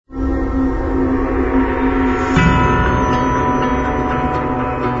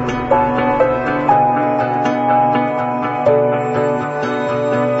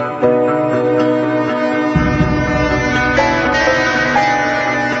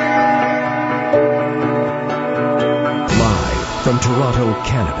From Toronto,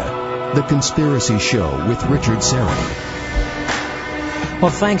 Canada, The Conspiracy Show with Richard Serra. Well,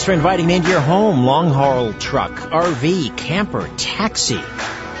 thanks for inviting me into your home. Long-haul truck, RV, camper, taxi,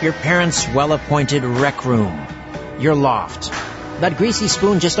 your parents' well-appointed rec room, your loft, that greasy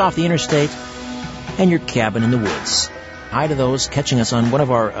spoon just off the interstate, and your cabin in the woods. Hi to those catching us on one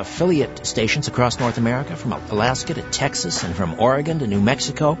of our affiliate stations across North America, from Alaska to Texas and from Oregon to New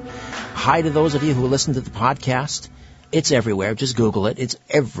Mexico. Hi to those of you who listen to the podcast. It's everywhere. Just Google it. It's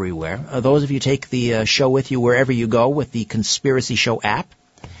everywhere. Those of you take the show with you wherever you go with the Conspiracy Show app.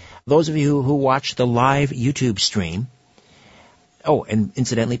 Those of you who watch the live YouTube stream. Oh, and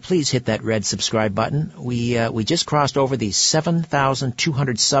incidentally, please hit that red subscribe button. We just crossed over the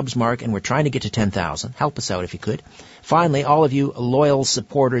 7,200 subs mark, and we're trying to get to 10,000. Help us out if you could. Finally, all of you loyal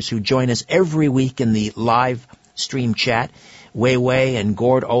supporters who join us every week in the live stream chat, Wei Wei and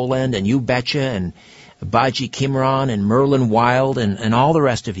Gord Oland and You Betcha and Baji Kimron and Merlin Wild and all the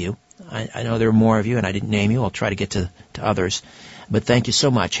rest of you. I know there are more of you, and I didn't name you. I'll try to get to others. But thank you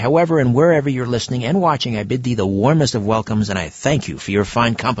so much. However, and wherever you're listening and watching, I bid thee the warmest of welcomes, and I thank you for your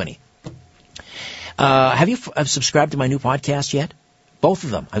fine company. Have you subscribed to my new podcast yet? Both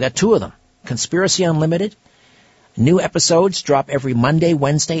of them. I've got two of them. Conspiracy Unlimited. New episodes drop every Monday,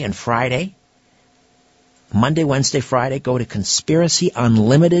 Wednesday, and Friday. Monday, Wednesday, Friday. Go to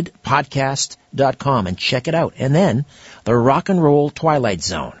conspiracyunlimitedpodcast.com and check it out. And then the Rock and Roll Twilight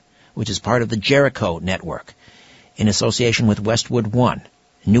Zone, which is part of the Jericho Network, in association with Westwood One.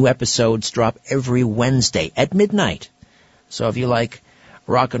 New episodes drop every Wednesday at midnight. So if you like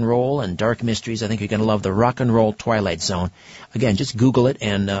rock and roll and dark mysteries, I think you're going to love the Rock and Roll Twilight Zone. Again, just Google it,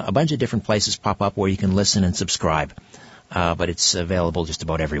 and a bunch of different places pop up where you can listen and subscribe. But it's available just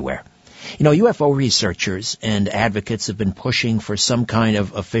about everywhere. You know, UFO researchers and advocates have been pushing for some kind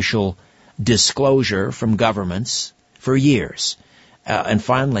of official disclosure from governments for years. And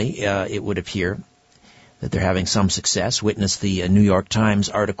finally, it would appear that they're having some success. Witness the New York Times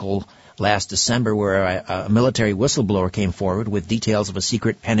article last December where a military whistleblower came forward with details of a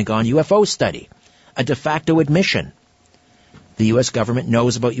secret Pentagon UFO study, a de facto admission. The U.S. government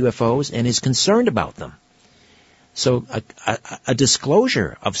knows about UFOs and is concerned about them. So a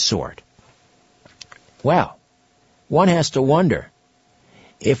disclosure of sort. Well, one has to wonder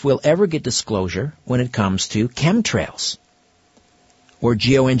if we'll ever get disclosure when it comes to chemtrails, or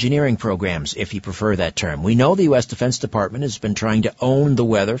geoengineering programs, if you prefer that term. We know the U.S. Defense Department has been trying to own the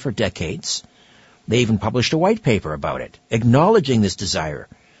weather for decades. They even published a white paper about it, acknowledging this desire.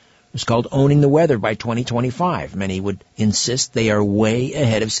 It's called Owning the Weather by 2025. Many would insist they are way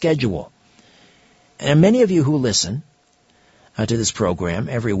ahead of schedule. And many of you who listen to this program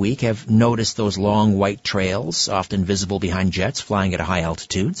every week have noticed those long white trails, often visible behind jets flying at high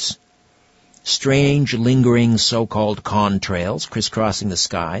altitudes. Strange, lingering so-called contrails crisscrossing the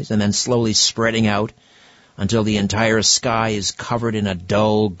skies and then slowly spreading out until the entire sky is covered in a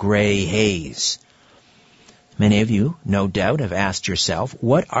dull gray haze. Many of you, no doubt, have asked yourself,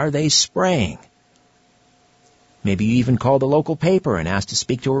 what are they spraying? Maybe you even called the local paper and asked to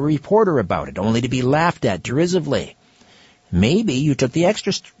speak to a reporter about it, only to be laughed at derisively. Maybe you took the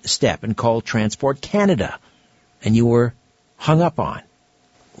extra step and called Transport Canada, and you were hung up on.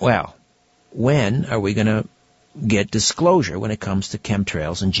 Well, when are we going to get disclosure when it comes to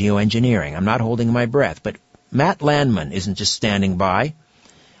chemtrails and geoengineering? I'm not holding my breath, but Matt Landman isn't just standing by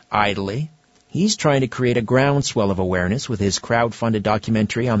idly. He's trying to create a groundswell of awareness with his crowd-funded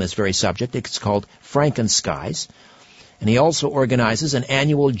documentary on this very subject. It's called Frankenskies. And he also organizes an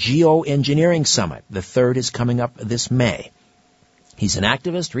annual geoengineering summit. The third is coming up this May. He's an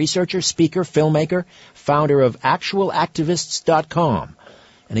activist, researcher, speaker, filmmaker, founder of actualactivists.com.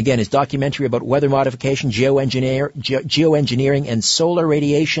 And again, his documentary about weather modification, geoengineering, and solar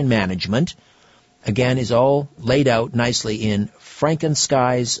radiation management, again, is all laid out nicely in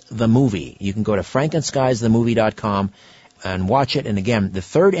Frankenskies the Movie. You can go to frankenskiesthemovie.com and watch it. And again, the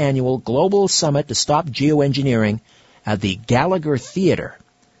third annual Global Summit to Stop Geoengineering at the Gallagher Theater,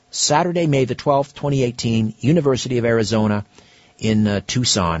 Saturday, May the 12th, 2018, University of Arizona in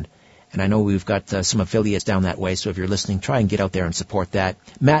Tucson. And I know we've got some affiliates down that way, so if you're listening, try and get out there and support that.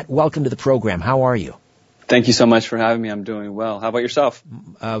 Matt, welcome to the program. How are you? Thank you so much for having me. I'm doing well. How about yourself?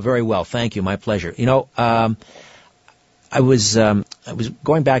 Very well. Thank you. My pleasure. You know, I was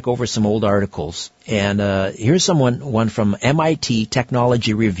going back over some old articles, and here's one from MIT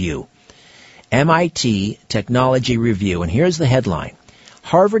Technology Review. MIT Technology Review, and here's the headline.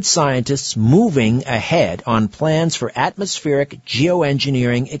 Harvard scientists moving ahead on plans for atmospheric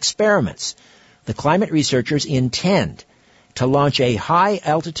geoengineering experiments. The climate researchers intend to launch a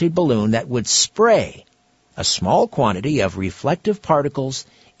high-altitude balloon that would spray a small quantity of reflective particles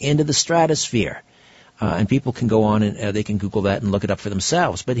into the stratosphere. And people can go on and they can Google that and look it up for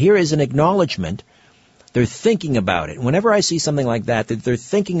themselves. But here is an acknowledgement. They're thinking about it. Whenever I see something like that, they're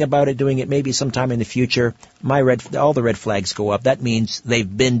thinking about it, doing it maybe sometime in the future, all the red flags go up. That means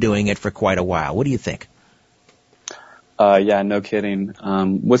they've been doing it for quite a while. What do you think? Yeah, no kidding.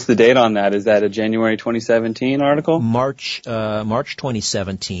 What's the date on that? Is that a January 2017 article? March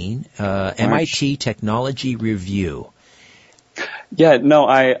 2017, MIT Technology Review. Yeah, no,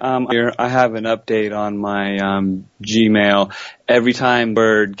 I have an update on my Gmail. Every time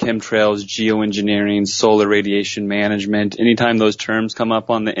word chemtrails, geoengineering, solar radiation management, anytime those terms come up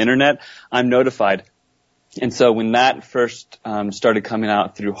on the internet, I'm notified. And so when that first started coming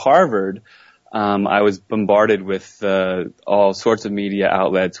out through Harvard, I was bombarded with all sorts of media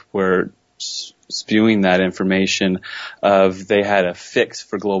outlets were spewing that information of they had a fix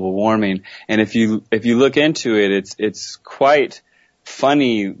for global warming. And if you look into it, it's quite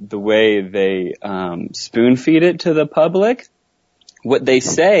funny the way they spoon feed it to the public. What they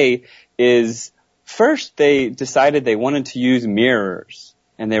say is first they decided they wanted to use mirrors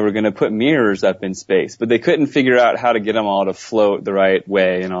and they were going to put mirrors up in space, but they couldn't figure out how to get them all to float the right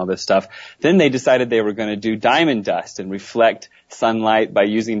way and all this stuff. Then they decided they were going to do diamond dust and reflect sunlight by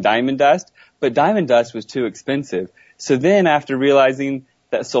using diamond dust, but diamond dust was too expensive. So then after realizing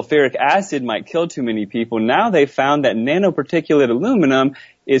that sulfuric acid might kill too many people, now they found that nanoparticulate aluminum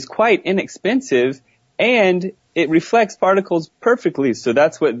is quite inexpensive and it reflects particles perfectly. So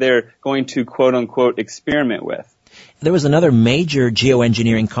that's what they're going to quote unquote experiment with. There was another major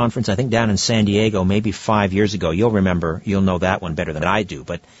geoengineering conference, I think down in San Diego, maybe 5 years ago. You'll know that one better than I do.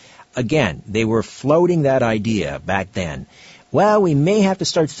 But again, they were floating that idea back then. Well, we may have to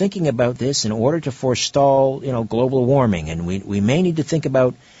start thinking about this in order to forestall, global warming, and we may need to think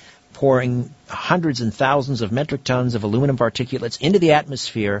about pouring hundreds and thousands of metric tons of aluminum particulates into the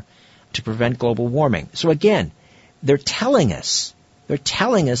atmosphere to prevent global warming. So again, they're telling us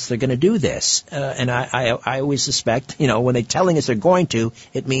they're going to do this, and I always suspect, when they're telling us they're going to,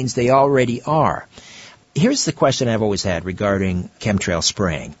 it means they already are. Here's the question I've always had regarding chemtrail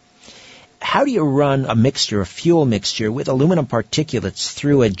spraying. How do you run a fuel mixture with aluminum particulates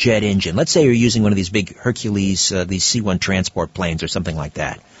through a jet engine? Let's say you're using one of these big Hercules, these C-1 transport planes or something like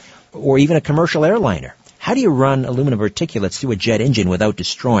that, or even a commercial airliner. How do you run aluminum particulates through a jet engine without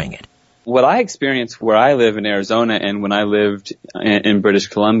destroying it? What I experienced where I live in Arizona and when I lived in British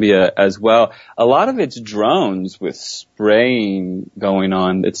Columbia as well, a lot of it's drones with spraying going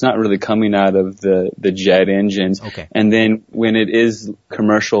on. It's not really coming out of the jet engines. Okay. And then when it is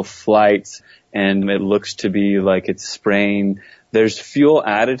commercial flights and it looks to be like it's spraying, there's fuel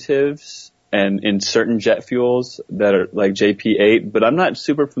additives and in certain jet fuels that are like JP8, but I'm not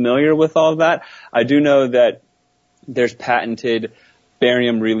super familiar with all of that. I do know that there's patented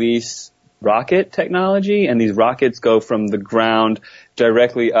barium release rocket technology, and these rockets go from the ground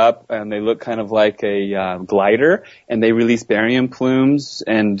directly up, and they look kind of like a glider, and they release barium plumes,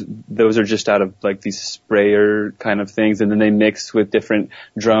 and those are just out of like these sprayer kind of things, and then they mix with different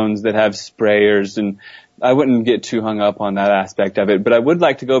drones that have sprayers, and I wouldn't get too hung up on that aspect of it, but I would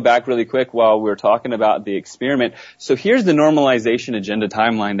like to go back really quick while we're talking about the experiment. So here's the normalization agenda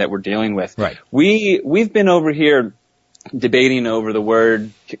timeline that we're dealing with. Right. We've been over here debating over the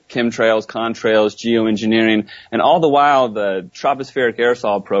word chemtrails, contrails, geoengineering, and all the while the tropospheric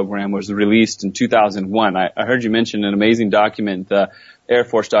aerosol program was released in 2001. I heard you mention an amazing document, the Air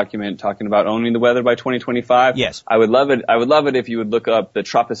Force document talking about owning the weather by 2025. Yes. I would love it if you would look up the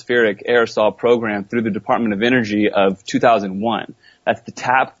tropospheric aerosol program through the Department of Energy of 2001. That's the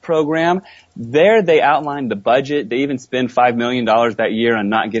TAP program. There they outlined the budget. They even spend $5 million that year on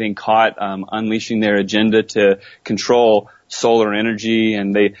not getting caught, unleashing their agenda to control solar energy.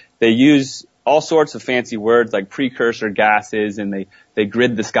 And they use all sorts of fancy words like precursor gases, and they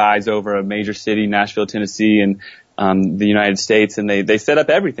grid the skies over a major city, Nashville, Tennessee, and the United States, and they set up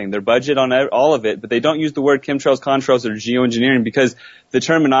everything, their budget on all of it, but they don't use the word chemtrails, contrails, or geoengineering because the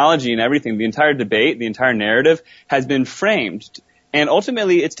terminology and everything, the entire debate, the entire narrative has been framed. And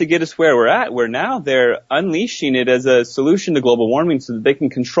ultimately, it's to get us where we're at, where now they're unleashing it as a solution to global warming so that they can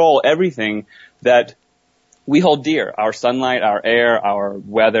control everything that we hold dear, our sunlight, our air, our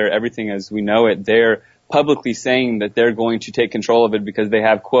weather, everything as we know it. They're publicly saying that they're going to take control of it because they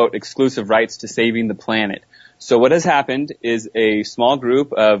have, quote, exclusive rights to saving the planet. So what has happened is a small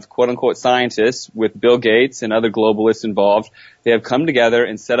group of quote-unquote scientists with Bill Gates and other globalists involved, they have come together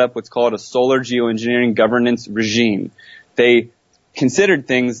and set up what's called a solar geoengineering governance regime. They considered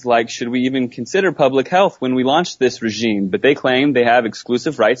things like, should we even consider public health when we launched this regime? But they claim they have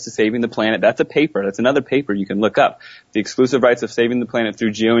exclusive rights to saving the planet. That's a paper. That's another paper you can look up. The exclusive rights of saving the planet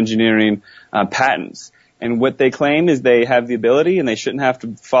through geoengineering patents. And what they claim is they have the ability and they shouldn't have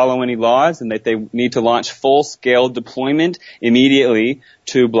to follow any laws, and that they need to launch full-scale deployment immediately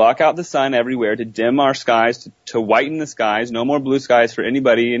to block out the sun everywhere, to dim our skies, to whiten the skies, no more blue skies for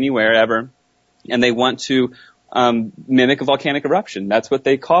anybody, anywhere, ever. And they want to mimic a volcanic eruption. That's what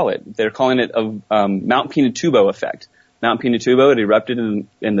they call it. They're calling it a Mount Pinatubo effect. Mount Pinatubo, it erupted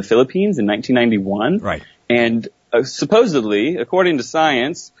in the Philippines in 1991. Right. And supposedly, according to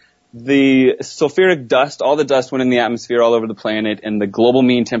science, the sulfuric dust, all the dust went in the atmosphere all over the planet, and the global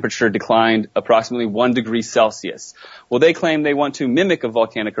mean temperature declined approximately 1 degree Celsius. Well, they claim they want to mimic a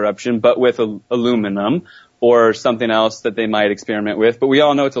volcanic eruption, but with aluminum or something else that they might experiment with. But we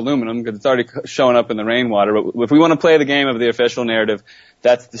all know it's aluminum because it's already showing up in the rainwater. But if we want to play the game of the official narrative,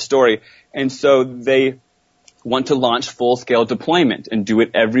 that's the story. And so they want to launch full-scale deployment and do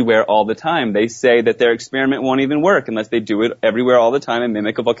it everywhere all the time. They say that their experiment won't even work unless they do it everywhere all the time and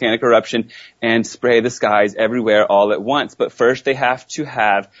mimic a volcanic eruption and spray the skies everywhere all at once. But first they have to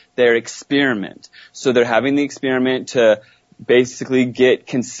have their experiment. So they're having the experiment to basically get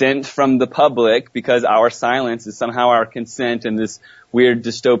consent from the public, because our silence is somehow our consent in this weird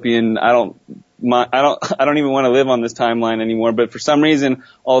dystopian, I don't even want to live on this timeline anymore, but for some reason,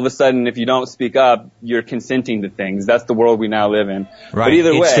 all of a sudden, if you don't speak up, you're consenting to things. That's the world we now live in. Right. But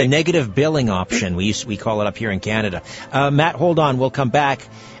either way, it's the negative billing option. We call it up here in Canada. Matt, hold on. We'll come back.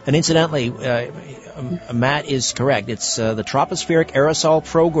 And incidentally, Matt is correct. It's the Tropospheric Aerosol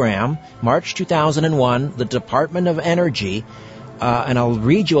Program, March 2001, the Department of Energy, and I'll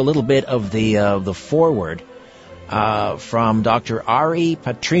read you a little bit of the foreword. From Dr. Ari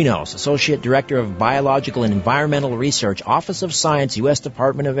Patrinos, Associate Director of Biological and Environmental Research, Office of Science, U.S.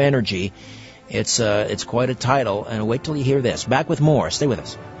 Department of Energy. It's quite a title, and wait till you hear this. Back with more. Stay with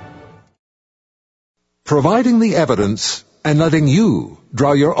us. Providing the evidence and letting you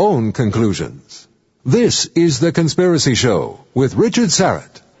draw your own conclusions. This is The Conspiracy Show with Richard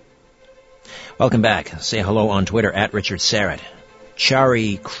Serrett. Welcome back. Say hello on Twitter at Richard Serrett.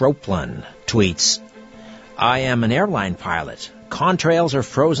 Chari Croplan tweets, I am an airline pilot. Contrails are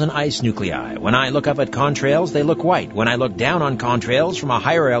frozen ice nuclei. When I look up at contrails, they look white. When I look down on contrails from a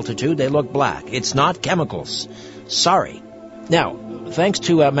higher altitude, they look black. It's not chemicals. Sorry. Now, thanks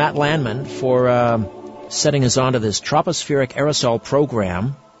to Matt Landman for setting us onto this tropospheric aerosol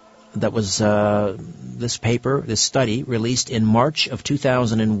program that was this study released in March of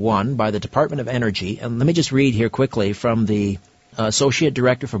 2001 by the Department of Energy. And let me just read here quickly from the Associate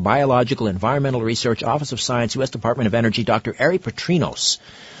Director for Biological and Environmental Research, Office of Science, U.S. Department of Energy, Dr. Ari Patrinos.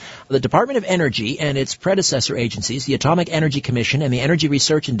 The Department of Energy and its predecessor agencies, the Atomic Energy Commission and the Energy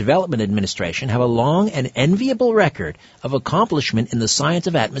Research and Development Administration, have a long and enviable record of accomplishment in the science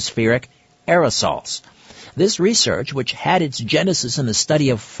of atmospheric aerosols. This research, which had its genesis in the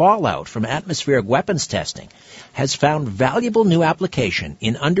study of fallout from atmospheric weapons testing, has found valuable new application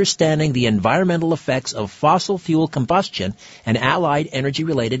in understanding the environmental effects of fossil fuel combustion and allied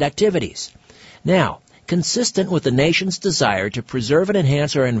energy-related activities. Now, consistent with the nation's desire to preserve and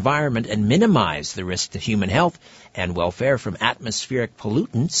enhance our environment and minimize the risk to human health and welfare from atmospheric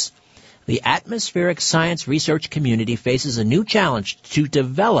pollutants, the atmospheric science research community faces a new challenge to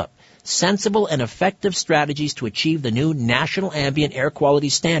develop sensible and effective strategies to achieve the new National Ambient Air Quality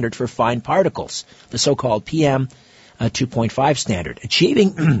Standard for fine particles, the so-called PM 2.5 standard.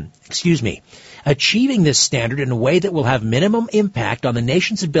 Achieving this standard in a way that will have minimum impact on the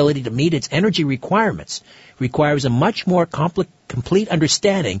nation's ability to meet its energy requirements requires a much more complete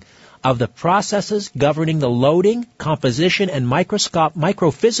understanding of the processes governing the loading, composition, and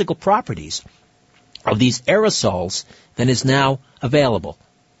microphysical properties of these aerosols than is now available.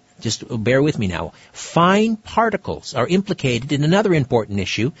 Just bear with me now. Fine particles are implicated in another important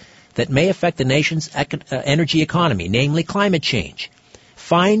issue that may affect the nation's energy economy, namely climate change.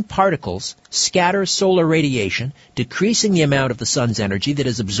 Fine particles scatter solar radiation, decreasing the amount of the sun's energy that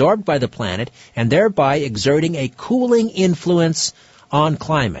is absorbed by the planet and thereby exerting a cooling influence on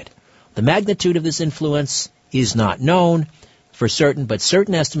climate. The magnitude of this influence is not known for certain, but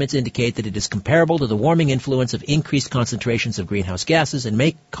certain estimates indicate that it is comparable to the warming influence of increased concentrations of greenhouse gases and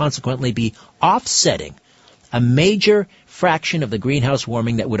may consequently be offsetting a major fraction of the greenhouse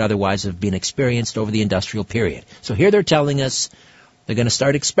warming that would otherwise have been experienced over the industrial period. So here they're telling us they're going to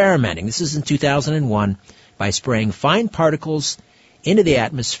start experimenting. This is in 2001 by spraying fine particles into the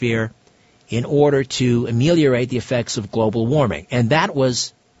atmosphere in order to ameliorate the effects of global warming. And that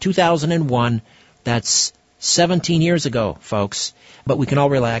was 2001. That's 17 years ago, folks. But we can all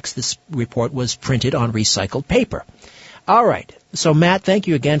relax. This report was printed on recycled paper. All right. So, Matt, thank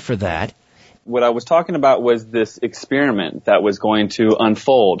you again for that. What I was talking about was this experiment that was going to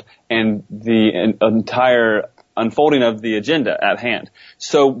unfold and the entire unfolding of the agenda at hand.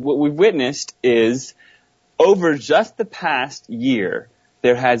 So what we've witnessed is over just the past year,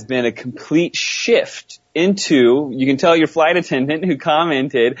 there has been a complete shift into, you can tell your flight attendant who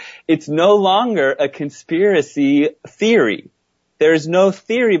commented, it's no longer a conspiracy theory. There is no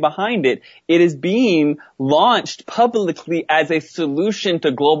theory behind it. It is being launched publicly as a solution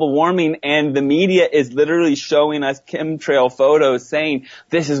to global warming, and the media is literally showing us chemtrail photos saying,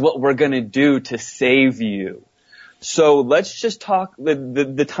 this is what we're going to do to save you. So let's just talk,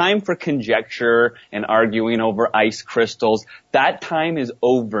 the time for conjecture and arguing over ice crystals, that time is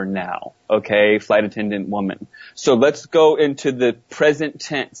over now, okay, flight attendant woman. So let's go into the present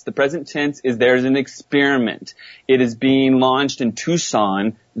tense. The present tense is there's an experiment. It is being launched in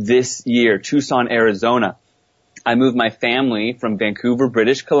Tucson this year, Tucson, Arizona. I moved my family from Vancouver,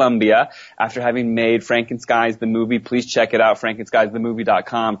 British Columbia, after having made Frankenskies the movie. Please check it out,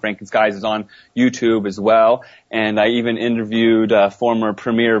 frankenskiesthemovie.com. Frankenskies is on YouTube as well. And I even interviewed former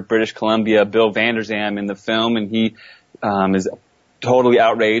Premier of British Columbia, Bill Vanderzam, in the film, and he is totally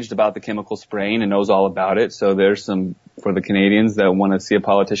outraged about the chemical spraying and knows all about it. So there's some, for the Canadians that want to see a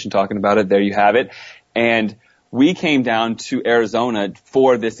politician talking about it, there you have it. And we came down to Arizona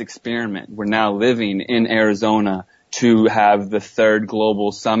for this experiment. We're now living in Arizona to have the third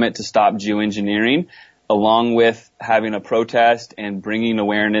global summit to stop geoengineering, along with having a protest and bringing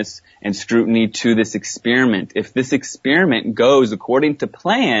awareness and scrutiny to this experiment. If this experiment goes according to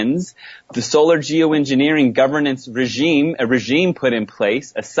plans, the Solar Geoengineering governance regime, a regime put in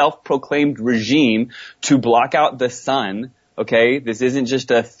place, a self-proclaimed regime to block out the sun. Okay, this isn't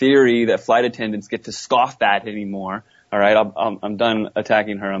just a theory that flight attendants get to scoff at anymore. All right, I'm done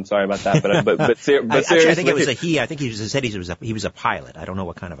attacking her. I'm sorry about that, but seriously, actually, I think it was a he. I think he said he was a pilot. I don't know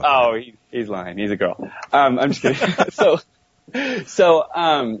what kind of a pilot. Oh, he's lying. He's a girl. I'm just kidding.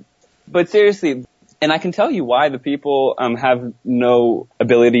 But seriously, and I can tell you why the people have no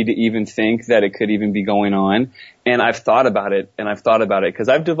ability to even think that it could even be going on. And I've thought about it because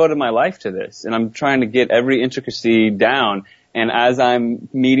I've devoted my life to this, and I'm trying to get every intricacy down. And as I'm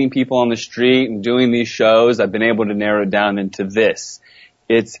meeting people on the street and doing these shows, I've been able to narrow it down into this.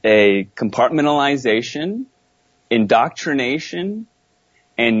 It's a compartmentalization, indoctrination,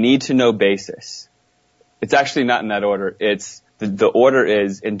 and need-to-know basis. It's actually not in that order. It's the order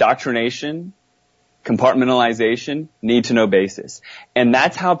is indoctrination, compartmentalization, need-to-know basis. And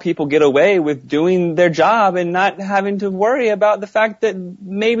that's how people get away with doing their job and not having to worry about the fact that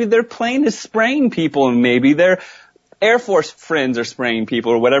maybe their plane is spraying people and maybe their Air Force friends are spraying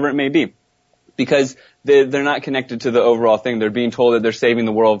people or whatever it may be. Because they're not connected to the overall thing. They're being told that they're saving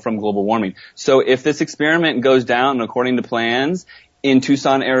the world from global warming. So if this experiment goes down according to plans in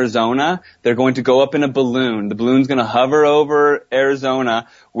Tucson, Arizona, they're going to go up in a balloon. The balloon's going to hover over Arizona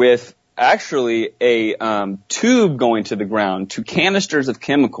with actually a tube going to the ground, 2 canisters of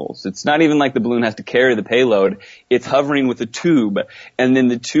chemicals. It's not even like the balloon has to carry the payload. It's hovering with a tube, and then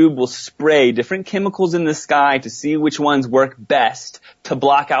the tube will spray different chemicals in the sky to see which ones work best to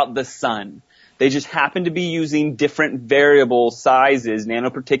block out the sun. They just happen to be using different variable sizes,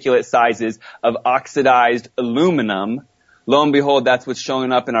 nanoparticulate sizes of oxidized aluminum. Lo and behold, that's what's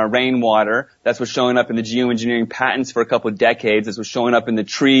showing up in our rainwater. That's what's showing up in the geoengineering patents for a couple of decades. That's what's showing up in the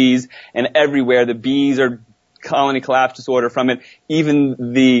trees and everywhere. The bees are colony collapse disorder from it.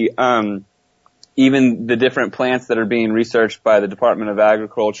 Even the different plants that are being researched by the Department of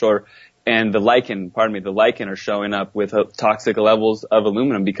Agriculture and the lichen are showing up with toxic levels of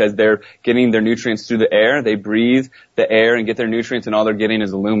aluminum because they're getting their nutrients through the air. They breathe the air and get their nutrients, and all they're getting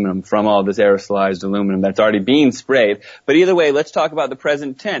is aluminum from all this aerosolized aluminum that's already being sprayed. But either way, let's talk about the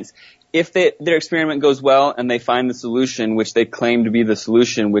present tense. If their experiment goes well and they find the solution, which they claim to be the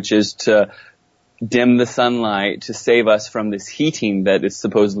solution, which is to dim the sunlight to save us from this heating that is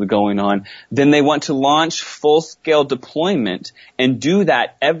supposedly going on, then they want to launch full-scale deployment and do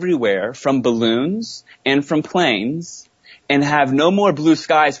that everywhere from balloons and from planes and have no more blue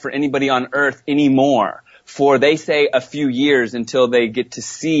skies for anybody on Earth anymore for, they say, a few years until they get to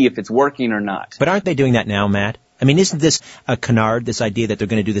see if it's working or not. But aren't they doing that now, Matt? I mean, isn't this a canard, this idea that they're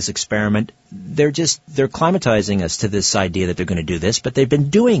going to do this experiment? They're climatizing us to this idea that they're going to do this, but they've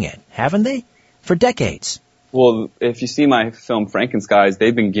been doing it, haven't they? For decades. Well, if you see my film Frankenskies,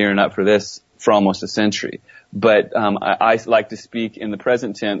 they've been gearing up for this for almost a century. But I like to speak in the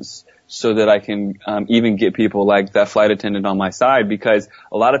present tense so that I can even get people like that flight attendant on my side, because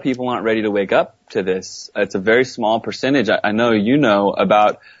a lot of people aren't ready to wake up to this. It's a very small percentage. I know you know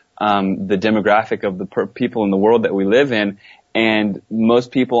about the demographic of the people in the world that we live in, and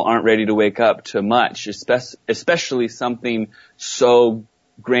most people aren't ready to wake up to much, especially something so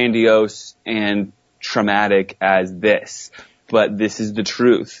grandiose and traumatic as this. But this is the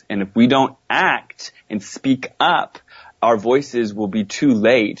truth. And if we don't act and speak up, our voices will be too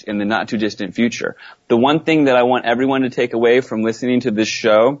late in the not too distant future. The one thing that I want everyone to take away from listening to this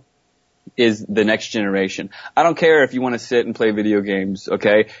show is the next generation. I don't care if you want to sit and play video games,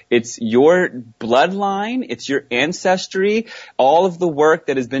 okay? It's your bloodline, it's your ancestry, all of the work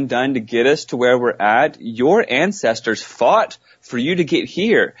that has been done to get us to where we're at. Your ancestors fought for you to get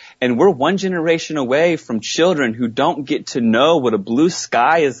here, and we're one generation away from children who don't get to know what a blue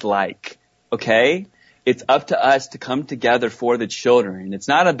sky is like, okay? It's up to us to come together for the children. It's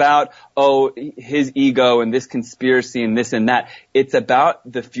not about, his ego and this conspiracy and this and that. It's about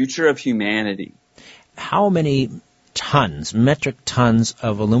the future of humanity. How many metric tons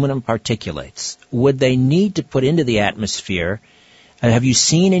of aluminum particulates would they need to put into the atmosphere? Have you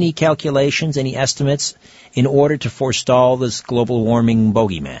seen any calculations, any estimates in order to forestall this global warming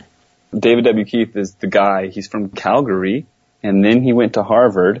bogeyman? David W. Keith is the guy. He's from Calgary, and then he went to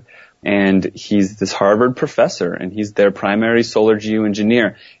Harvard. And he's this Harvard professor, and he's their primary solar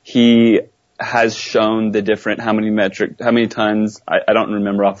geoengineer. He has shown the different, how many tons, I don't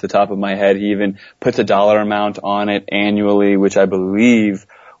remember off the top of my head. He even puts a dollar amount on it annually, which I believe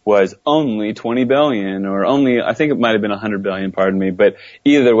was only 20 billion, or I think it might have been 100 billion, pardon me. But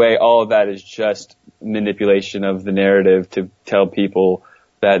either way, all of that is just manipulation of the narrative to tell people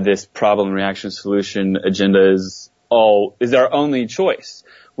that this problem reaction solution agenda is our only choice.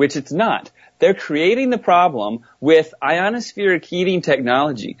 Which it's not. They're creating the problem with ionospheric heating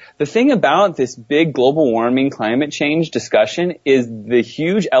technology. The thing about this big global warming climate change discussion is the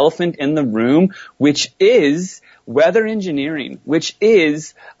huge elephant in the room, which is weather engineering, which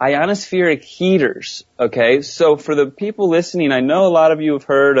is ionospheric heaters. Okay, so for the people listening, I know a lot of you have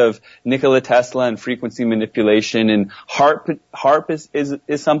heard of Nikola Tesla and frequency manipulation, and HAARP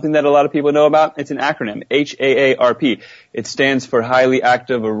is something that a lot of people know about. It's an acronym, HAARP. It stands for Highly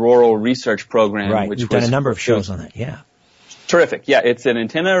Active Auroral Research Program. Right, we've done a number of shows on that, yeah. Terrific. Yeah, it's an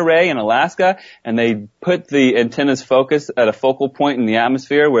antenna array in Alaska, and they put the antenna's focus at a focal point in the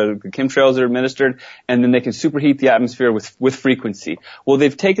atmosphere where the chemtrails are administered, and then they can superheat the atmosphere with frequency. Well,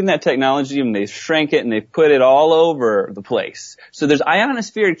 they've taken that technology and they've shrank it and they've put it all over the place. So there's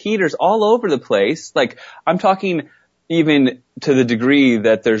ionospheric heaters all over the place. Like, I'm talking even to the degree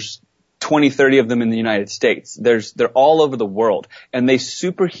that there's 20, 30 of them in the United States. They're all over the world, and they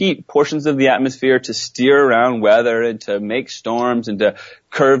superheat portions of the atmosphere to steer around weather and to make storms and to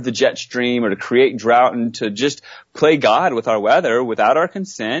curve the jet stream or to create drought and to just play God with our weather without our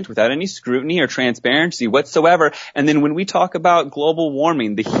consent, without any scrutiny or transparency whatsoever. And then when we talk about global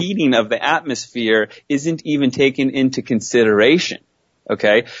warming, the heating of the atmosphere isn't even taken into consideration.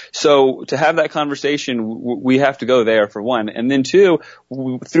 Okay, so to have that conversation, we have to go there for one. And then two,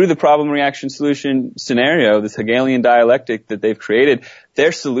 through the problem reaction solution scenario, this Hegelian dialectic that they've created,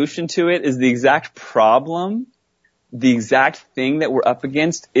 their solution to it is the exact problem. The exact thing that we're up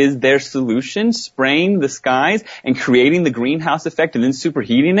against is their solution, spraying the skies and creating the greenhouse effect and then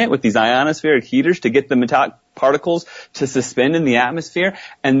superheating it with these ionospheric heaters to get the metallic particles to suspend in the atmosphere.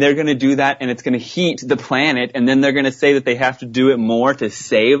 And they're going to do that, and it's going to heat the planet, and then they're going to say that they have to do it more to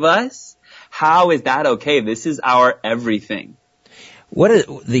save us. How is that okay? This is our everything. What is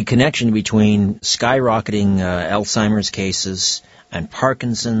the connection between skyrocketing Alzheimer's cases and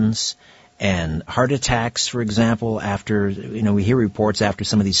Parkinson's and heart attacks, for example, after, we hear reports after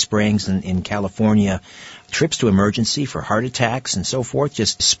some of these sprayings in California, trips to emergency for heart attacks and so forth,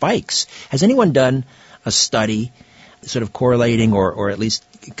 just spikes. Has anyone done a study sort of correlating or at least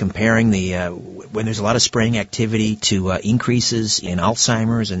comparing when there's a lot of spraying activity to increases in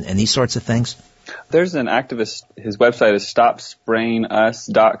Alzheimer's and these sorts of things? There's an activist, his website is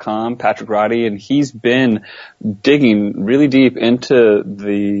stopsprayingus.com, Patrick Roddy, and he's been digging really deep into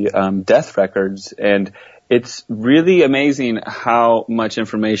the death records, and it's really amazing how much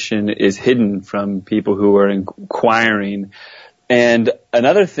information is hidden from people who are inquiring. And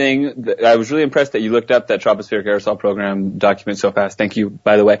another thing, I was really impressed that you looked up that tropospheric aerosol program document so fast. Thank you,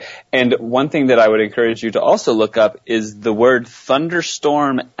 by the way. And one thing that I would encourage you to also look up is the word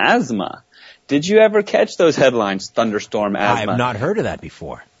thunderstorm asthma. Did you ever catch those headlines, thunderstorm asthma? I have not heard of that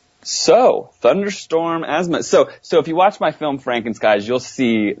before. So, thunderstorm asthma. So if you watch my film Frankenskies, you'll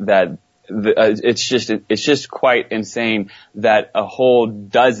see that it's just quite insane that a whole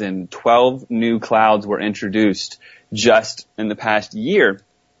 12 new clouds were introduced just in the past year.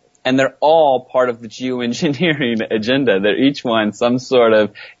 And they're all part of the geoengineering agenda. They're each one some sort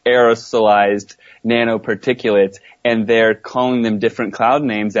of aerosolized nanoparticulates, and they're calling them different cloud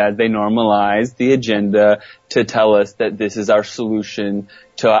names as they normalize the agenda to tell us that this is our solution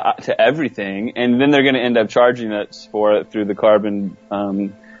to everything. And then they're going to end up charging us for it through the carbon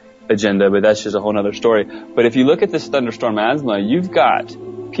agenda, but that's just a whole other story. But if you look at this thunderstorm asthma, you've got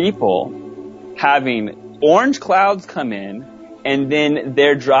people having orange clouds come in, and then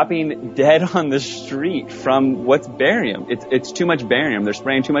they're dropping dead on the street from what's barium. It's too much barium. They're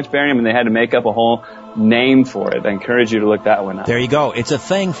spraying too much barium, and they had to make up a whole name for it. I encourage you to look that one up. There you go. It's a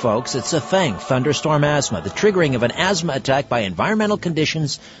thing, folks. It's a thing. Thunderstorm asthma. The triggering of an asthma attack by environmental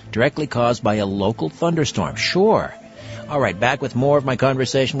conditions directly caused by a local thunderstorm. Sure. All right, back with more of my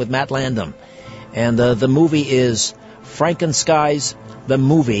conversation with Matt Landman. And the movie is Frankenskies, the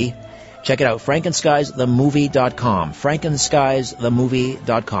movie. Check it out, frankenskiesthemovie.com.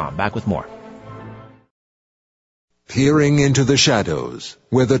 frankenskiesthemovie.com. Back with more. Peering into the shadows,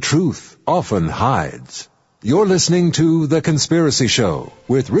 where the truth often hides. You're listening to The Conspiracy Show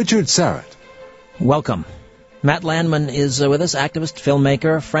with Richard Sarrett. Welcome. Matt Landman is with us, activist,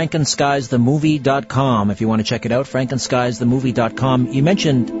 filmmaker, frankenskiesthemovie.com. If you want to check it out, frankenskiesthemovie.com. You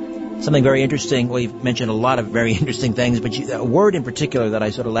mentioned something very interesting. Well, you've mentioned a lot of very interesting things, but a word in particular that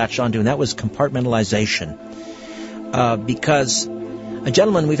I sort of latched onto, and that was compartmentalization. Because a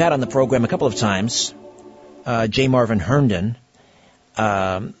gentleman we've had on the program a couple of times, J. Marvin Herndon,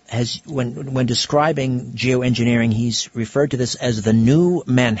 has, when describing geoengineering, he's referred to this as the New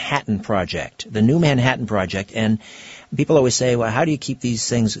Manhattan Project. The New Manhattan Project. And people always say, well, how do you keep these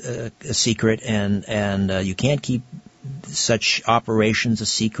things a secret? And you can't keep such operations a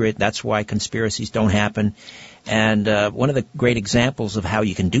secret. That's why conspiracies don't happen. And one of the great examples of how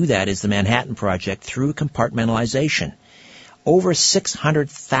you can do that is the Manhattan Project through compartmentalization. Over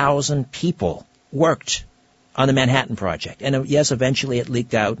 600,000 people worked on the Manhattan Project. And yes, eventually it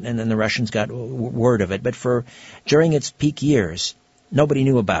leaked out, and then the Russians got word of it. But during its peak years, nobody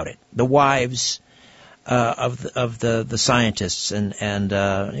knew about it. The wives of the scientists and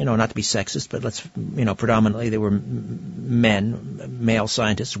not to be sexist, but predominantly they were male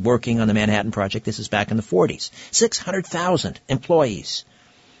scientists working on the Manhattan Project. This is back in the 40s. 600,000 employees.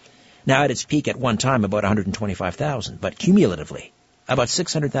 Now at its peak at one time about 125,000, but cumulatively about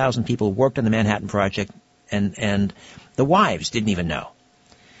 600,000 people worked on the Manhattan Project, and the wives didn't even know.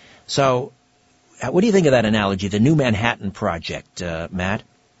 So what do you think of that analogy, the New Manhattan Project, Matt?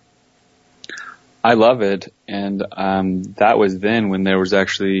 I love it, and that was then when there was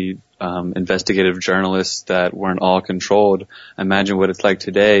actually investigative journalists that weren't all controlled. Imagine what it's like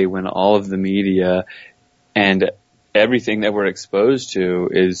today when all of the media and everything that we're exposed to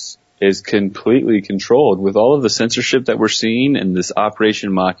is completely controlled, with all of the censorship that we're seeing and this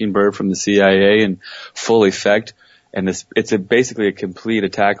Operation Mockingbird from the CIA in full effect. And it's basically a complete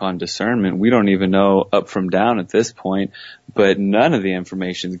attack on discernment. We don't even know up from down at this point, but none of the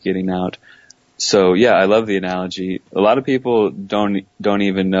information is getting out. So yeah, I love the analogy. A lot of people don't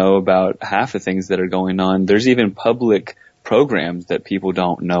even know about half the things that are going on. There's even public programs that people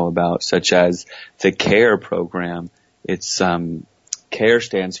don't know about, such as the CARE program. It's CARE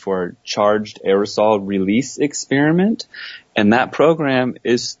stands for Charged Aerosol Release Experiment, and that program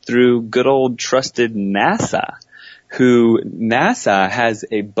is through good old trusted NASA. NASA has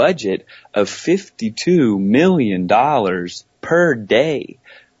a budget of $52 million per day.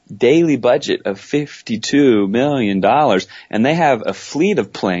 Daily budget of $52 million, and they have a fleet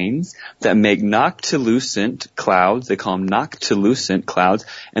of planes that make noctilucent clouds. They call them noctilucent clouds,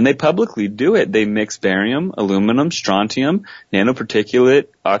 and they publicly do it. They mix barium, aluminum, strontium, nanoparticulate,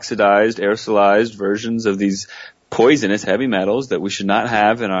 oxidized, aerosolized versions of these poisonous heavy metals that we should not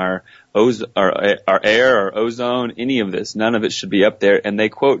have in our air or ozone, any of this. None of it should be up there. And they,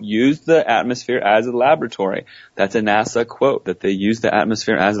 quote, use the atmosphere as a laboratory. That's a NASA quote, that they use the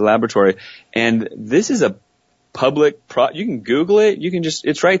atmosphere as a laboratory. And this is a public you can Google it. You can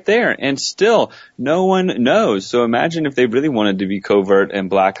it's right there. And still, no one knows. So imagine if they really wanted to be covert and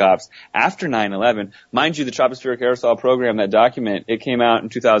black ops after 9/11. Mind you, the Tropospheric Aerosol Program, that document, it came out in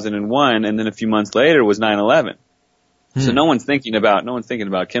 2001, and then a few months later was 9/11. So no one's thinking about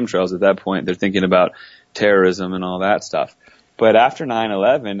chemtrails at that point. They're thinking about terrorism and all that stuff. But after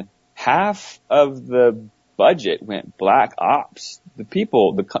 9/11, half of the budget went black ops. The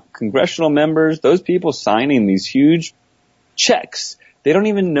people, the congressional members, those people signing these huge checks, they don't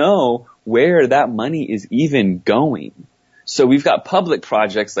even know where that money is even going. So we've got public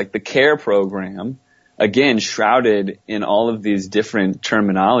projects like the CARE program, again, shrouded in all of these different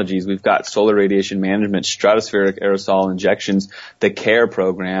terminologies. We've got solar radiation management, stratospheric aerosol injections, the CARE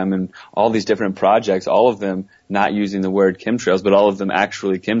program, and all these different projects, all of them not using the word chemtrails, but all of them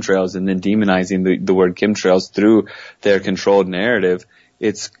actually chemtrails, and then demonizing the word chemtrails through their controlled narrative.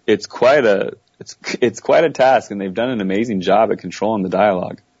 It's quite a task, and they've done an amazing job at controlling the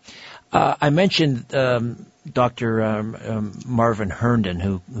dialogue. I mentioned Dr. Marvin Herndon,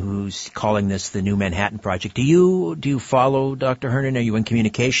 who's calling this the New Manhattan Project. Do you follow Dr. Herndon? Are you in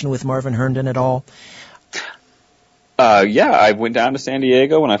communication with Marvin Herndon at all? Yeah, I went down to San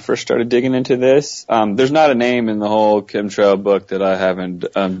Diego when I first started digging into this. There's not a name in the whole chemtrail book that I haven't,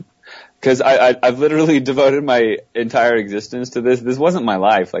 because I've literally devoted my entire existence to this. This wasn't my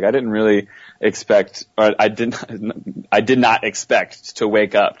life. Like, I didn't really expect, or I did not expect to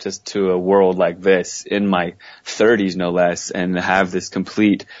wake up just to a world like this in my 30s, no less, and have this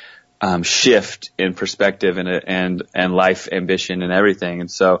complete shift in perspective and life ambition and everything.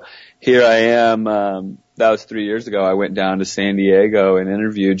 And so here I am. That was 3 years ago. I went down to San Diego and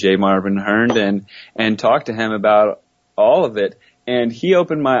interviewed J. Marvin Herndon and talked to him about all of it. And he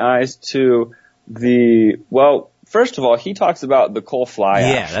opened my eyes to first of all, he talks about the coal fly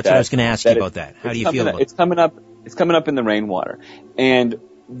ash. Yeah, that's what I was going to ask you about that. How do you feel about it? It's coming up in the rainwater. And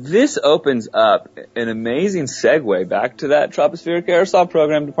this opens up an amazing segue back to that tropospheric aerosol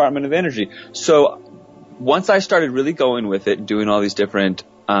program, Department of Energy. So once I started really going with it, doing all these different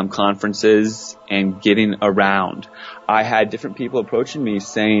conferences and getting around, I had different people approaching me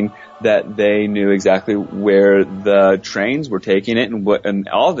saying that they knew exactly where the trains were taking it and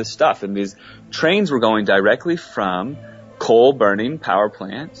all this stuff. And these trains were going directly from coal burning power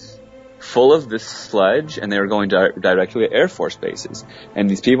plants full of this sludge, and they were going directly to Air Force bases. And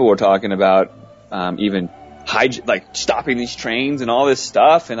these people were talking about even stopping these trains and all this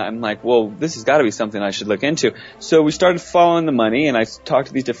stuff. And I'm like, well, this has got to be something I should look into. So we started following the money, and I talked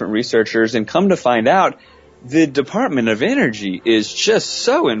to these different researchers, and come to find out, the Department of Energy is just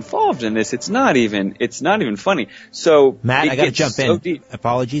so involved in this. It's not even funny. So Matt, I got to jump in. Deep.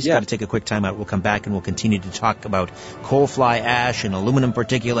 Apologies. Yeah. Got to take a quick time out. We'll come back and we'll continue to talk about coal fly ash and aluminum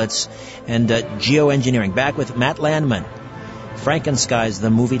particulates and geoengineering. Back with Matt Landman, Frankenskies,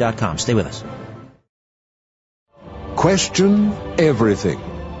 themovie.com. Stay with us. Question everything.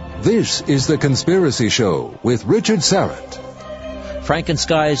 This is The Conspiracy Show with Richard Sarrett.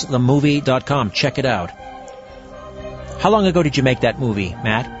 Frankenskies, themovie.com. Check it out. How long ago did you make that movie,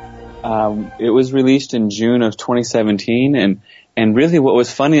 Matt? It was released in June of 2017, and really what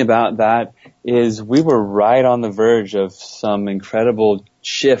was funny about that is we were right on the verge of some incredible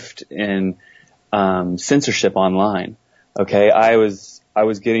shift in censorship online. Okay, I was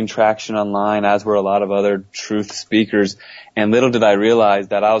getting traction online, as were a lot of other truth speakers, and little did I realize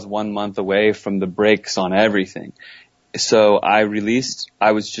that I was 1 month away from the brakes on everything. So I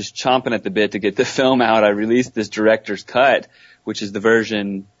was just chomping at the bit to get the film out. I released this director's cut, which is the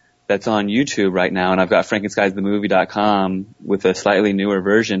version that's on YouTube right now. And I've got FrankenskiesTheMovie.com with a slightly newer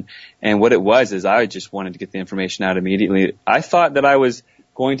version. And what it was is I just wanted to get the information out immediately. I thought that I was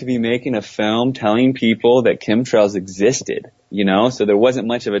going to be making a film telling people that chemtrails existed, so there wasn't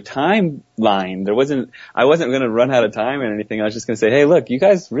much of a timeline. I wasn't going to run out of time or anything. I was just going to say, hey, look, you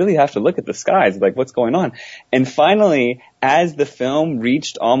guys really have to look at the skies, like what's going on. And finally, as the film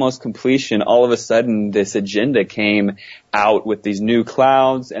reached almost completion, all of a sudden this agenda came out with these new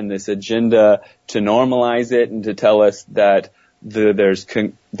clouds and this agenda to normalize it and to tell us that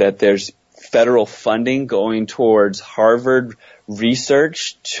there's federal funding going towards Harvard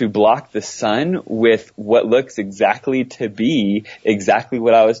research to block the sun with what looks exactly to be exactly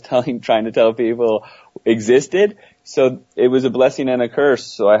what I was trying to tell people existed. So it was a blessing and a curse.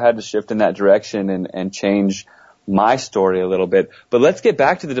 So I had to shift in that direction and change my story a little bit. But let's get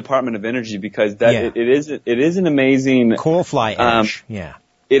back to the Department of Energy, because it is an amazing coal fly ash.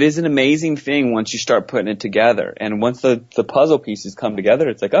 It is an amazing thing once you start putting it together. And once the puzzle pieces come together,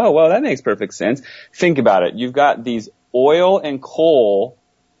 it's like, oh, well, that makes perfect sense. Think about it. You've got these oil and coal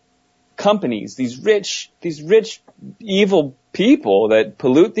companies, these rich, evil people that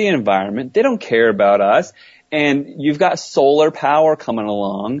pollute the environment. They don't care about us. And you've got solar power coming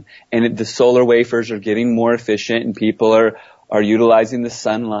along, and the solar wafers are getting more efficient, and people are utilizing the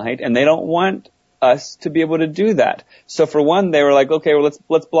sunlight, and they don't want us to be able to do that. So for one, they were like, okay, well,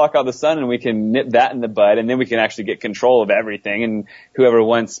 let's block out the sun, and we can nip that in the bud, and then we can actually get control of everything, and whoever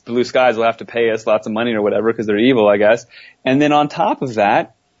wants blue skies will have to pay us lots of money or whatever because they're evil, I guess. And then on top of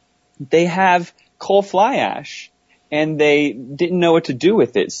that, they have coal fly ash, and they didn't know what to do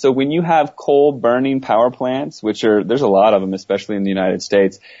with it. So when you have coal burning power plants, there's a lot of them, especially in the United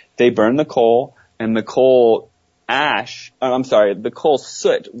States, they burn the coal, and the coal the coal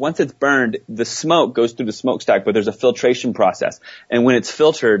soot, once it's burned, the smoke goes through the smokestack, but there's a filtration process. And when it's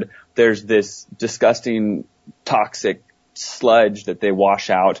filtered, there's this disgusting toxic sludge that they wash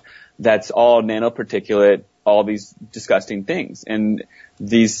out that's all nanoparticulate, all these disgusting things. And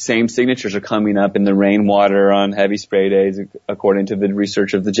these same signatures are coming up in the rainwater on heavy spray days, according to the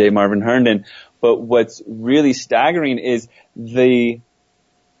research of the J. Marvin Herndon. But what's really staggering is the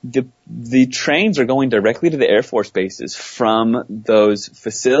trains are going directly to the Air Force bases from those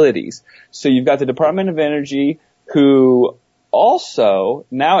facilities. So you've got the Department of Energy, who also,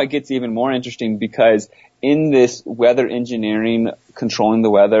 now it gets even more interesting, because in this weather engineering, controlling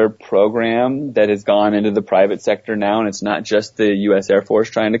the weather program that has gone into the private sector now, and it's not just the U.S. Air Force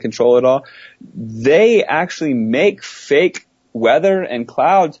trying to control it all, they actually make fake weather and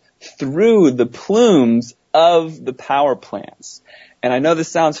clouds through the plumes of the power plants. And I know this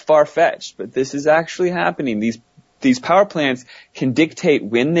sounds far-fetched, but this is actually happening. These power plants can dictate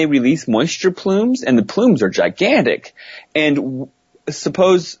when they release moisture plumes, and the plumes are gigantic. And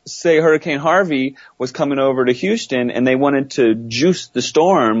suppose, say, Hurricane Harvey was coming over to Houston, and they wanted to juice the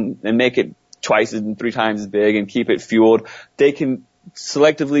storm and make it twice and 3 times as big and keep it fueled. They can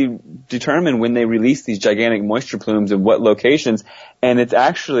selectively determine when they release these gigantic moisture plumes and what locations. And it's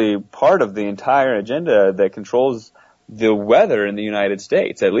actually part of the entire agenda that controls the weather in the United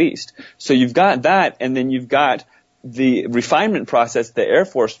States, at least. So you've got that, and then you've got the refinement process, the Air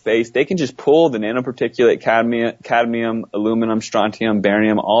Force Base. They can just pull the nanoparticulate cadmium, aluminum, strontium,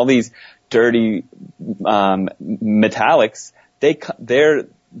 barium, all these dirty metallics. They're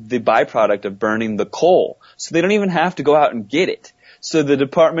the byproduct of burning the coal. So they don't even have to go out and get it. So the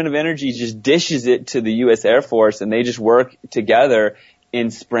Department of Energy just dishes it to the U.S. Air Force, and they just work together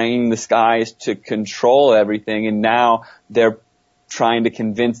in spraying the skies to control everything. And now they're trying to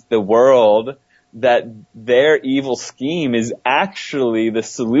convince the world that their evil scheme is actually the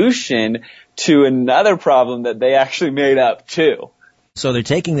solution to another problem that they actually made up too. So they're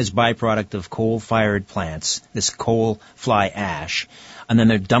taking this byproduct of coal-fired plants, this coal fly ash, and then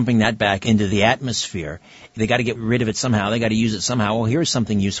they're dumping that back into the atmosphere. They got to get rid of it somehow. They got to use it somehow. Well, here's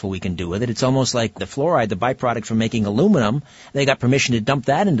something useful we can do with it. It's almost like the fluoride, the byproduct from making aluminum. They got permission to dump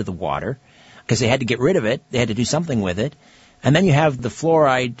that into the water because they had to get rid of it. They had to do something with it. And then you have the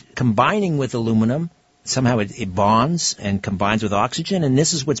fluoride combining with aluminum. Somehow it bonds and combines with oxygen, and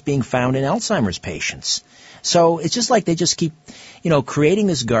this is what's being found in Alzheimer's patients. So it's just like they just keep, creating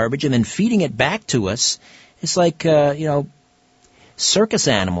this garbage and then feeding it back to us. It's like, circus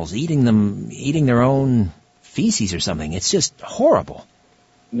animals eating their own feces or something. It's just horrible.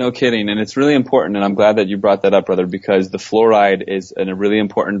 No kidding. And it's really important, and I'm glad that you brought that up, brother, because the fluoride is a really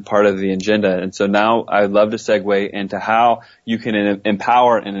important part of the agenda. And so now I'd love to segue into how you can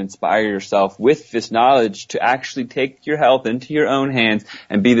empower and inspire yourself with this knowledge to actually take your health into your own hands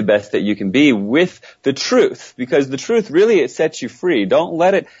and be the best that you can be with the truth. Because the truth really, it sets you free. Don't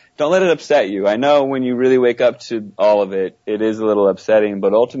let it upset you. I know when you really wake up to all of it, it is a little upsetting,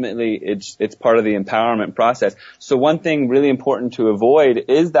 but ultimately it's part of the empowerment process. So one thing really important to avoid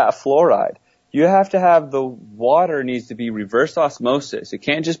is that fluoride. You have to have the water needs to be reverse osmosis. It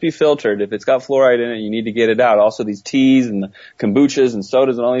can't just be filtered. If it's got fluoride in it, you need to get it out. Also these teas and the kombuchas and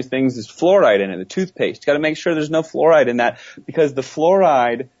sodas and all these things, there's fluoride in it. The toothpaste, you got to make sure there's no fluoride in that, because the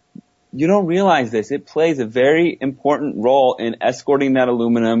fluoride, you don't realize this. It plays a very important role in escorting that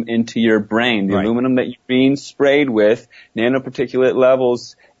aluminum into your brain. The aluminum that you're being sprayed with, nanoparticulate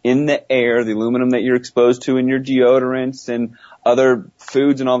levels in the air, the aluminum that you're exposed to in your deodorants and other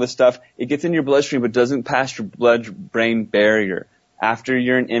foods and all this stuff, it gets in your bloodstream but doesn't pass your blood-brain barrier. After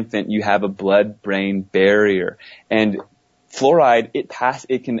you're an infant, you have a blood-brain barrier. And fluoride,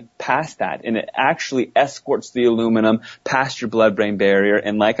 it can pass that, and it actually escorts the aluminum past your blood-brain barrier.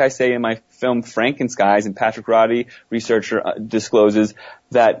 And like I say in my film Frankenskies, and Patrick Roddy, researcher, discloses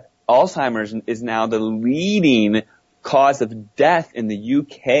that Alzheimer's is now the leading cause of death in the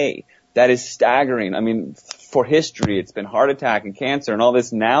UK. That is staggering. I mean, for history, it's been heart attack and cancer and all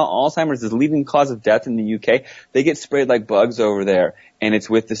this. Now, Alzheimer's is the leading cause of death in the UK. They get sprayed like bugs over there, and it's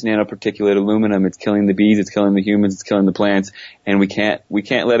with this nanoparticulate aluminum. It's killing the bees, it's killing the humans, it's killing the plants, and we can't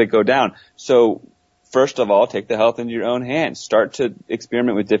let it go down. So, first of all, take the health into your own hands. Start to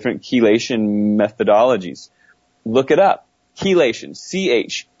experiment with different chelation methodologies. Look it up. Chelation,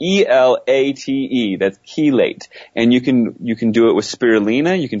 C-H-E-L-A-T-E, that's chelate. And you can do it with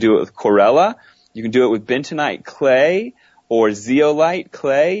spirulina, you can do it with chlorella, you can do it with bentonite clay or zeolite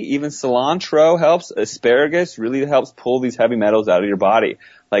clay. Even cilantro helps. Asparagus really helps pull these heavy metals out of your body.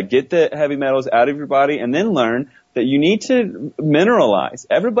 Like, get the heavy metals out of your body and then learn that you need to mineralize.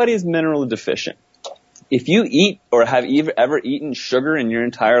 Everybody is mineral deficient. If you eat or have ever eaten sugar in your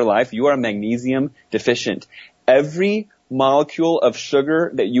entire life, you are magnesium deficient. Every molecule of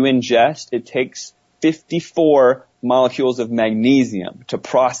sugar that you ingest, it takes 54 molecules of magnesium to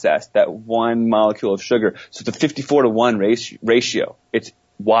process that one molecule of sugar. So it's a 54 to 1 ratio. It's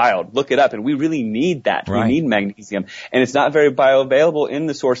wild. Look it up. And we really need that. Right. We need magnesium. And it's not very bioavailable in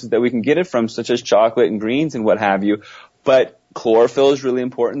the sources that we can get it from, such as chocolate and greens and what have you. But chlorophyll is really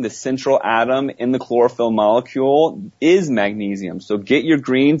important. The central atom in the chlorophyll molecule is magnesium. So get your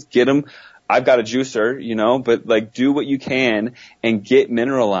greens, get them. I've got a juicer, you know, but like do what you can and get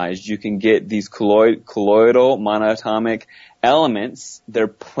mineralized. You can get these colloidal monatomic elements. They're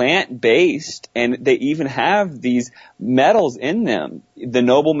plant-based, and they even have these metals in them. The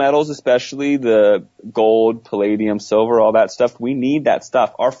noble metals, especially the gold, palladium, silver, all that stuff. We need that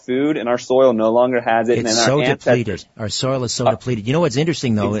stuff. Our food and our soil no longer has it. It's so depleted. Our soil is so depleted. You know what's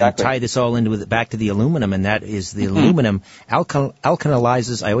interesting, though, exactly. And tie this all into back to the aluminum, and that is the aluminum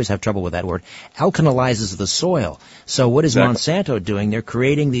alkalizes, I always have trouble with that word, alkalizes the soil. So what is Monsanto doing? They're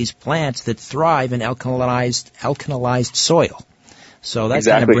creating these plants that thrive in alkalized soil. So that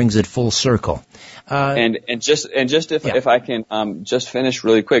kind of brings it full circle. And if I can just finish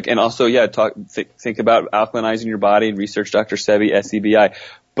really quick, and also think about alkalinizing your body and research Dr. Sebi, SEBI.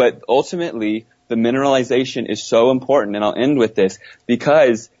 But ultimately, the mineralization is so important, and I'll end with this,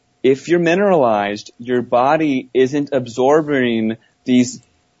 because if you're mineralized, your body isn't absorbing these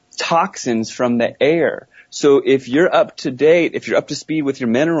toxins from the air. So if you're up to date, if you're up to speed with your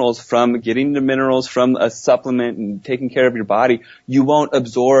minerals from getting the minerals from a supplement and taking care of your body, you won't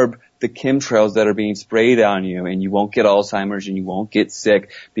absorb the chemtrails that are being sprayed on you, and you won't get Alzheimer's and you won't get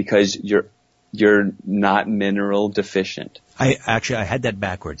sick because you're not mineral deficient. I had that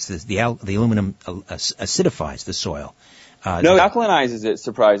backwards. The aluminum acidifies the soil. No, it alkalinizes it,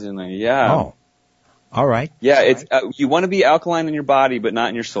 surprisingly. Yeah. Oh. All right. Yeah, it's you want to be alkaline in your body, but not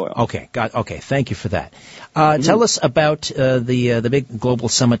in your soil. Okay, thank you for that. Tell us about the big global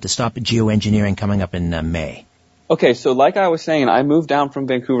summit to stop geoengineering coming up in May. Okay, so like I was saying, I moved down from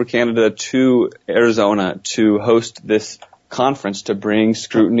Vancouver, Canada to Arizona to host this conference to bring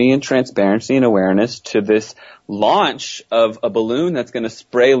scrutiny and transparency and awareness to this launch of a balloon that's going to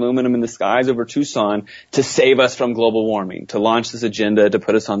spray aluminum in the skies over Tucson to save us from global warming, to launch this agenda, to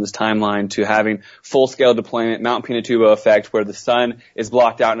put us on this timeline to having full-scale deployment, Mount Pinatubo effect, where the sun is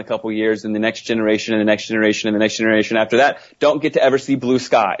blocked out in a couple of years, and the next generation and the next generation and the next generation after that don't get to ever see blue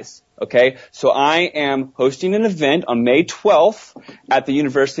skies. Okay, so I am hosting an event on May 12th at the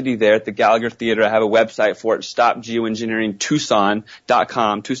university there at the Gallagher Theater. I have a website for it,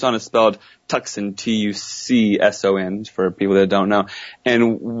 stopgeoengineeringtucson.com. Tucson is spelled Tucson, Tucson, for people that don't know.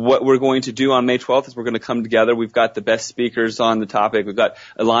 And what we're going to do on May 12th is we're going to come together. We've got the best speakers on the topic. We've got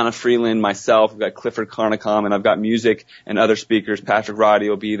Ilana Freeland, myself, we've got Clifford Carnicom, and I've got music and other speakers. Patrick Roddy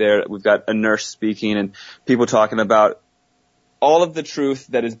will be there. We've got a nurse speaking and people talking about all of the truth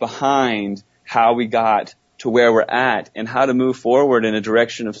that is behind how we got to where we're at and how to move forward in a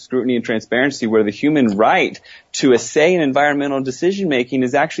direction of scrutiny and transparency where the human right to a say in environmental decision making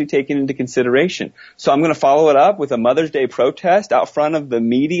is actually taken into consideration. So I'm going to follow it up with a Mother's Day protest out front of the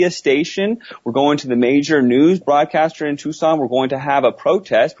media station. We're going to the major news broadcaster in Tucson. We're going to have a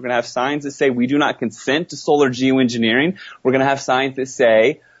protest. We're going to have signs that say we do not consent to solar geoengineering. We're going to have signs that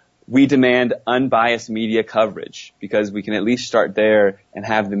say we demand unbiased media coverage, because we can at least start there and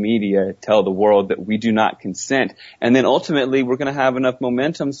have the media tell the world that we do not consent. And then ultimately we're going to have enough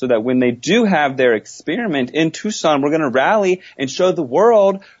momentum so that when they do have their experiment in Tucson, we're going to rally and show the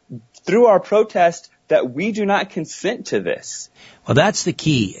world through our protest that we do not consent to this. Well, that's the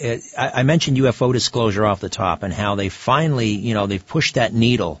key. I mentioned UFO disclosure off the top and how they finally, they've pushed that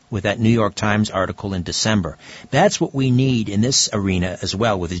needle with that New York Times article in December. That's what we need in this arena as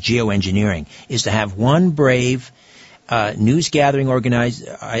well with the geoengineering, is to have one brave news gathering organization,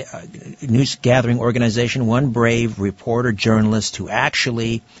 one brave reporter, journalist who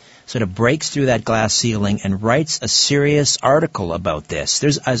actually sort of breaks through that glass ceiling and writes a serious article about this.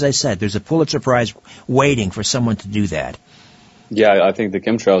 As I said, there's a Pulitzer Prize waiting for someone to do that. Yeah, I think the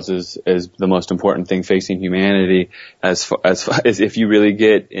chemtrails is the most important thing facing humanity. As far as if you really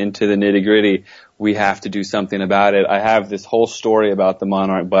get into the nitty gritty, we have to do something about it. I have this whole story about the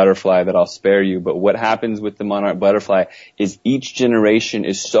monarch butterfly that I'll spare you, but what happens with the monarch butterfly is each generation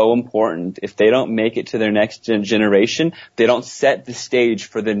is so important. If they don't make it to their next generation, they don't set the stage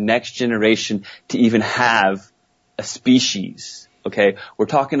for the next generation to even have a species. Okay? We're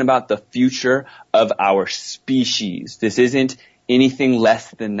talking about the future of our species. This isn't anything less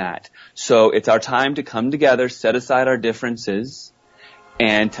than that. So it's our time to come together, set aside our differences,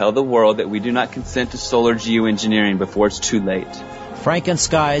 and tell the world that we do not consent to solar geoengineering before it's too late.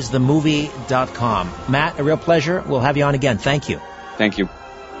 Frankenskiesthemovie.com. Matt, a real pleasure. We'll have you on again. Thank you. Thank you.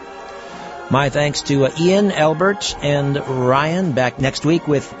 My thanks to Ian, Albert, and Ryan. Back next week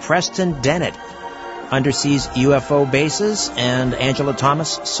with Preston Dennett, Underseas UFO Bases, and Angela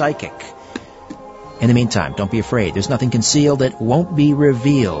Thomas, Psychic. In the meantime, don't be afraid. There's nothing concealed that won't be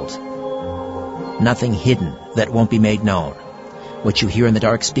revealed. Nothing hidden that won't be made known. What you hear in the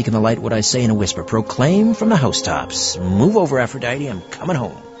dark, speak in the light. What I say in a whisper, proclaim from the housetops. Move over, Aphrodite. I'm coming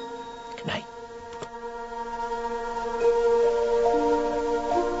home. Good night.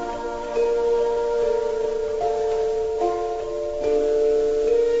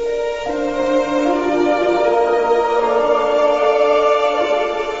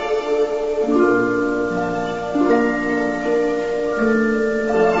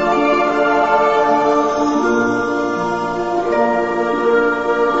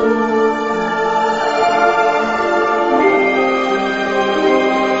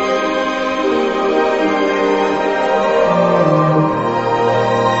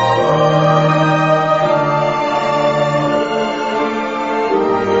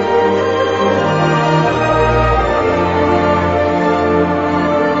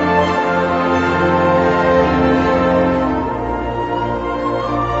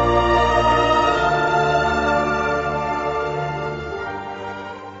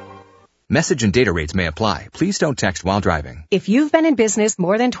 Message and data rates may apply. Please don't text while driving. If you've been in business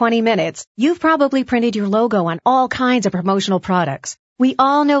more than 20 minutes, you've probably printed your logo on all kinds of promotional products. We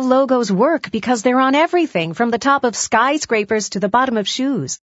all know logos work because they're on everything from the top of skyscrapers to the bottom of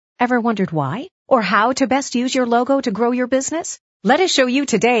shoes. Ever wondered why? Or how to best use your logo to grow your business? Let us show you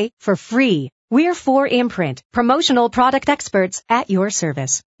today for free. We're 4imprint, promotional product experts at your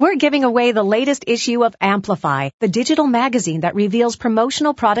service. We're giving away the latest issue of Amplify, the digital magazine that reveals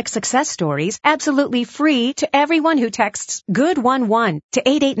promotional product success stories absolutely free to everyone who texts GOOD11 to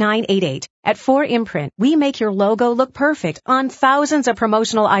 88988. At 4imprint, we make your logo look perfect on thousands of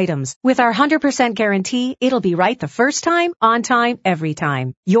promotional items. With our 100% guarantee, it'll be right the first time, on time, every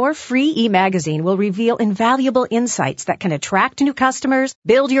time. Your free e-magazine will reveal invaluable insights that can attract new customers,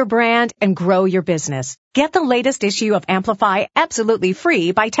 build your brand, and grow your business. Get the latest issue of Amplify absolutely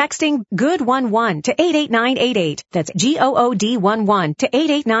free by texting GOOD11 to 88988. That's GOOD11 to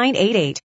 88988.